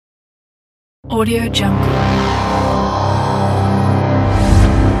Audio Jungle.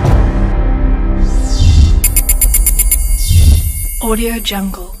 Audio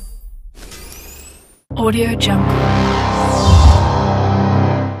Jungle. Audio Jungle.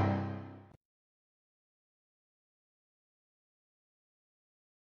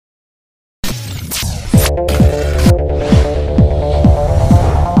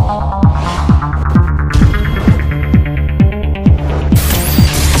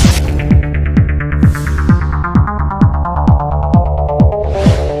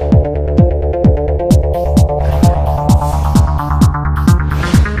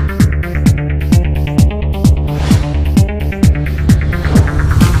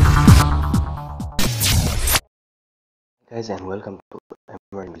 Guys, and welcome to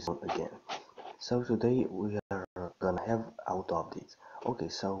AndroidZone again. So today we are gonna have auto updates. Okay,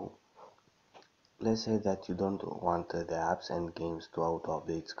 so let's say that you don't want the apps and games to auto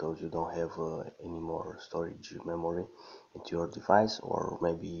update because you don't have any more storage memory at your device, or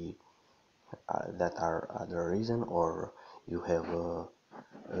maybe that are other reason, or you have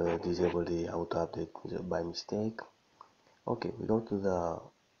disabled the auto update by mistake. Okay, we go to the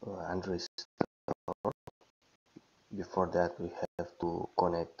Android. Before that, we have to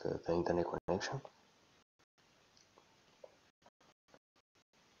connect the internet connection.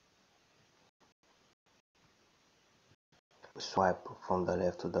 Swipe from the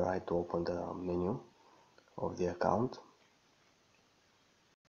left to the right to open the menu of the account.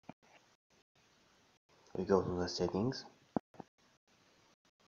 We go to the settings.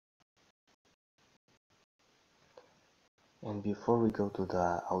 And before we go to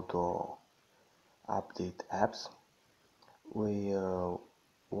the auto update apps, we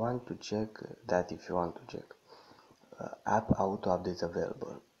want to check that if you want to check app auto updates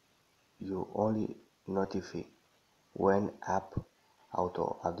available, you only notify when app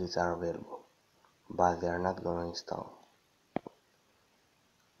auto updates are available, but they are not gonna install.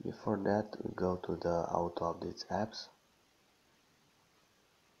 Before that, we go to the auto updates apps.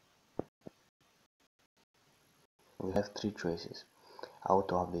 We have three choices.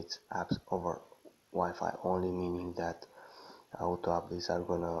 Auto updates apps over Wi-Fi only, meaning that auto updates are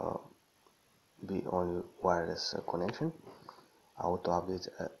gonna be on wireless connection. Auto updates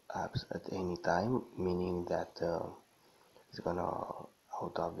apps at any time, meaning that it's gonna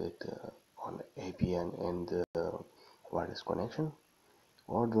auto update on APN and wireless connection,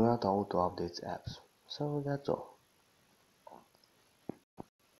 or do not auto updates apps. So that's all.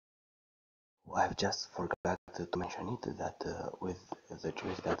 I've just forgot to mention it that with the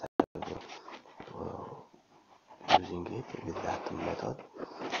choice that I have using it with that method,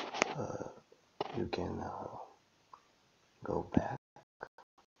 you can go back,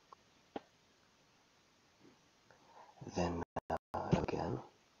 then again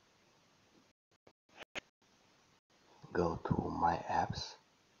go to my apps,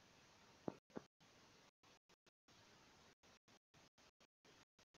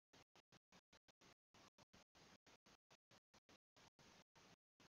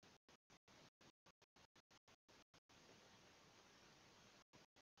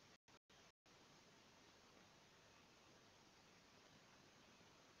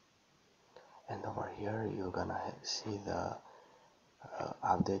 and over here you're gonna see the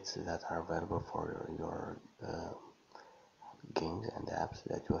updates that are available for your games and apps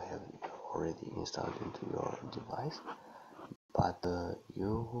that you have already installed into your device, but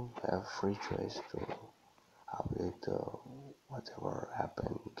you have free choice to update whatever app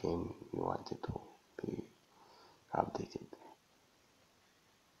and game you wanted to be updated.